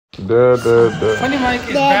Dad. Funnymike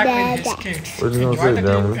is back with his kids. What you gonna Enjoy say, the clip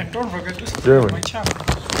Jeremy? and don't forget to subscribe Jeremy. to my channel.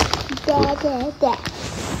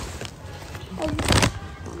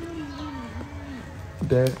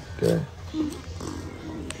 Dad.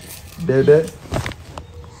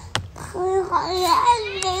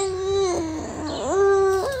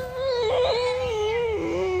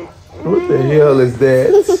 What the hell is that?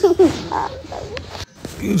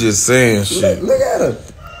 You just saying shit. Look at her.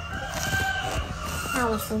 I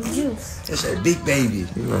want some juice. That's a big baby.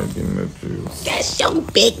 You not getting that juice. That's your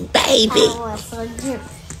big baby. I want some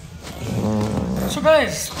juice. So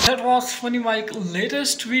guys, that was Funnymike's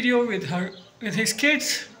latest video with his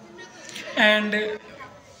kids, and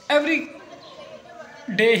every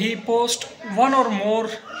day he posts one or more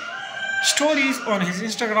stories on his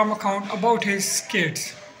Instagram account about his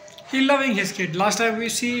kids. He loving his kid. Last time we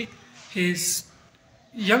see his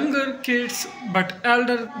younger kids but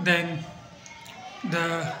elder than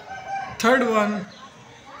the third one.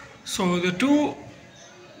 So the two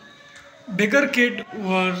bigger kid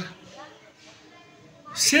were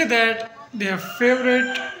say that their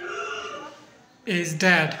favorite is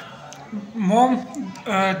dad. Mom,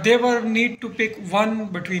 they were need to pick one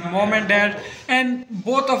between mom and dad, and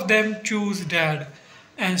both of them choose dad.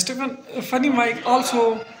 And Funnymike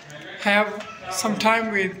also have some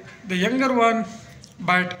time with the younger one,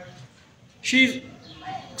 but she's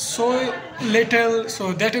so little,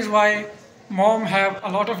 so that is why mom have a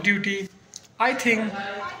lot of duty. I think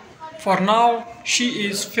for now she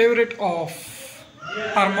is favorite of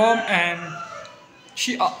her mom, and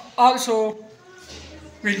she also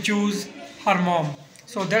will choose her mom.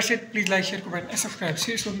 So that's it. Please like, share, comment and subscribe.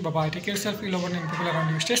 See you soon. Bye bye. Take care of yourself. You love one and people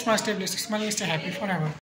around you. Stay smart, stay blessed, stay smiling, stay happy forever.